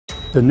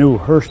The new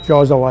Hurst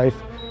Jaws of Life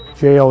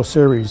JL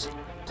series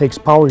takes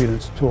power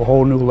units to a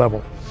whole new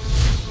level.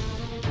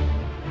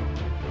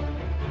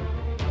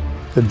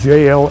 The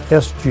JL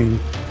SG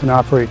can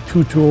operate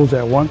 2 tools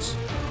at once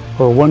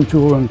or 1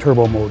 tool in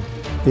turbo mode.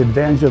 The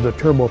advantage of the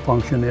turbo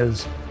function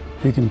is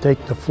you can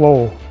take the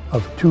flow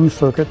of 2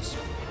 circuits,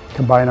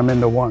 combine them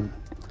into 1.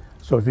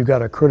 So if you've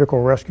got a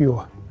critical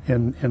rescue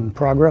in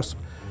progress,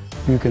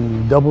 you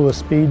can double the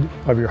speed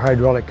of your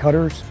hydraulic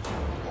cutters,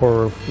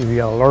 or if you've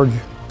got large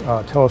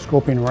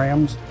telescoping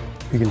rams,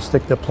 you can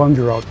stick the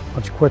plunger out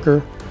much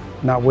quicker,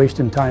 not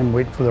wasting time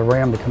waiting for the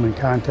ram to come in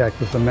contact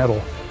with the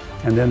metal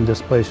and then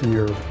displacing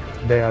your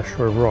dash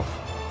or roof.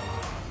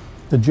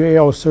 The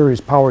JL series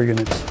power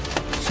units,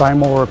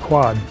 Simo or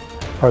Quad,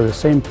 are the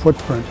same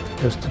footprint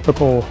as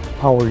typical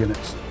power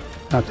units,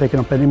 not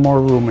taking up any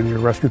more room in your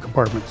rescue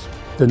compartments.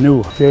 The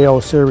new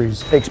JL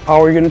series takes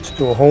power units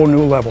to a whole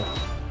new level.